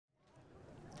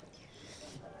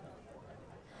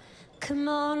Come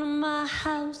on to my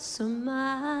house, oh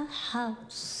my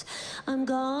house. I'm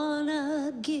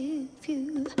gonna give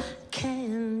you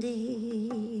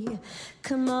candy.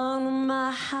 Come on to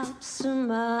my house, oh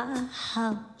my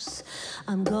house.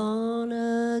 I'm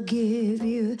gonna give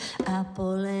you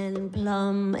apple and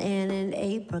plum and an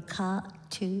apricot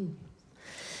too.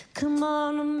 Come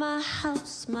on to my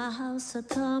house, oh,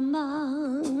 come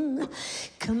on.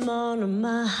 Come on to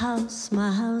my house,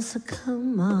 oh,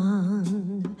 come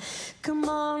on. Come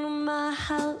on to my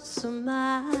house, oh,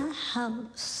 my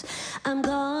house. I'm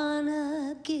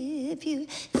gonna give you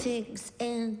figs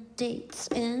and dates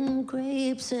and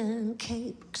grapes and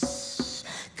cakes.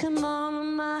 Come on to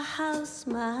my house,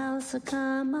 oh,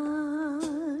 come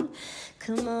on.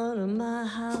 Come on to my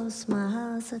house,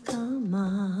 oh, come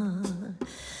on.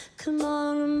 Come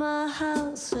on to my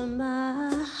house, oh,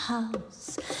 my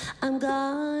house. I'm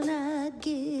gonna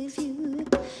give you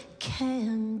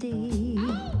candy.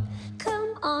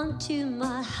 Come on to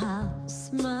my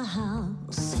house, my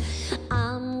house.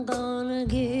 I'm gonna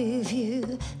give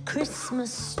you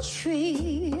Christmas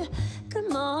tree.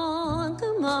 Come on,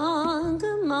 come on,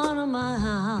 come on to my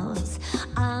house.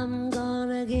 I'm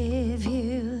gonna give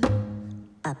you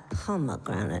a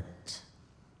pomegranate.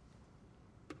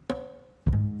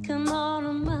 Come on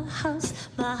to my house,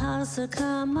 oh,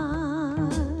 come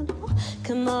on.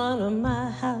 Come on to my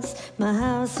house,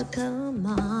 oh, come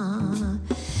on.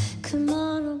 Come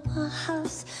on to my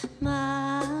house,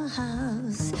 my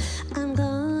house. I'm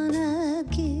gonna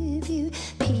give you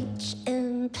peach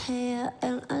and pear,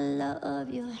 and I love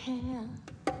your hair.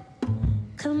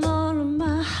 Come on to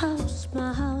my house,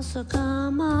 oh,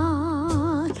 come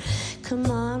on.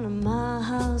 Come on to my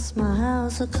house,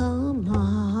 oh, come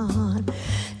on.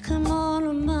 Come on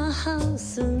to my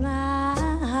house,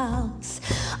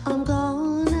 I'm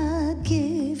gonna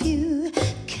give you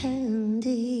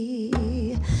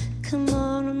candy. Come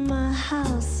on to my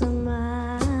house,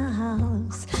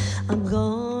 I'm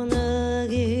gonna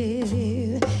give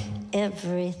you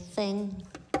everything.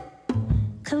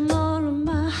 Come on to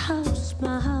my house,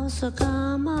 oh,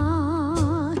 come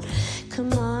on.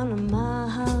 Come on to my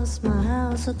house,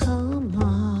 oh, come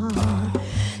on.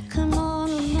 Come on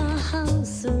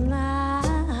to my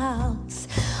house,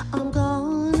 I'm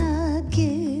gonna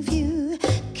give you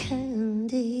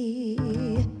candy.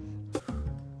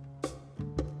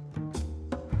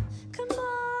 Come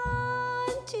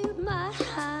on to my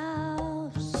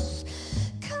house.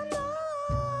 Come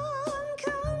on,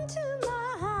 come to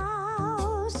my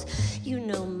house. You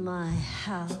know my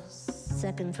house,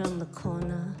 second from the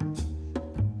corner.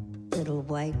 Little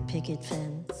white picket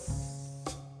fence.